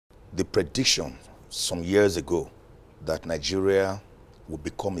The prediction some years ago that Nigeria would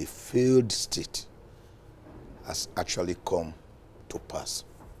become a failed state has actually come to pass.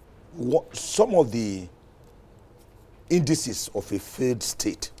 Some of the indices of a failed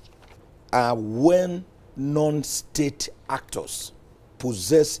state are when non-state actors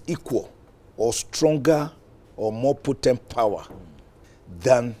possess equal or stronger or more potent power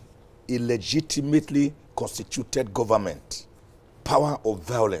than a legitimately constituted government. Power of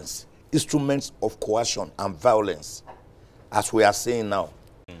violence, instruments of coercion and violence, as we are saying now.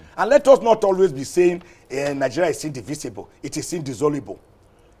 And let us not always be saying Nigeria is indivisible, it is indissoluble.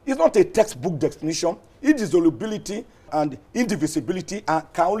 It's not a textbook definition. Indissolubility and indivisibility can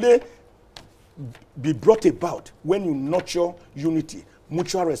only be brought about when you nurture unity,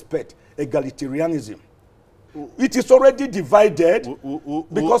 mutual respect, egalitarianism. It is already divided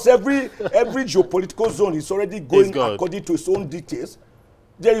because every geopolitical zone is already going according to its own details.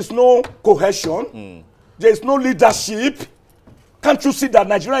 There is no cohesion. There is no leadership. Can't you see that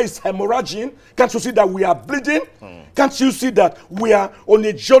Nigeria is hemorrhaging? Can't you see that we are bleeding? Can't you see that we are on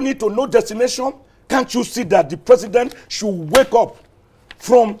a journey to no destination? Can't you see that the president should wake up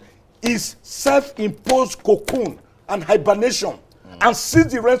from his self-imposed cocoon and hibernation and seize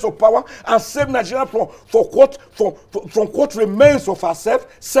the reins of power and save Nigeria from what remains of ourselves,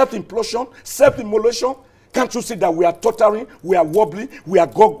 self-implosion, self-immolation? Can't you see that we are tottering, we are wobbly, we are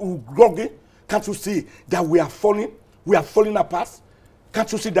groggy? Can't you see that we are falling apart?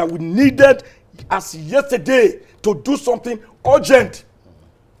 Can't you see that we needed, as yesterday, to do something urgent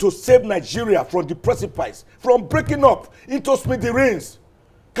to save Nigeria from the precipice, from breaking up into smithereens?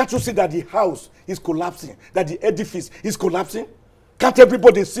 Can't you see that the house is collapsing, that the edifice is collapsing? Can't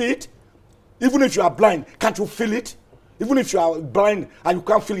everybody see it? Even if you are blind, can't you feel it? Even if you are blind and you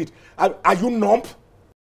can't feel it, are you numb?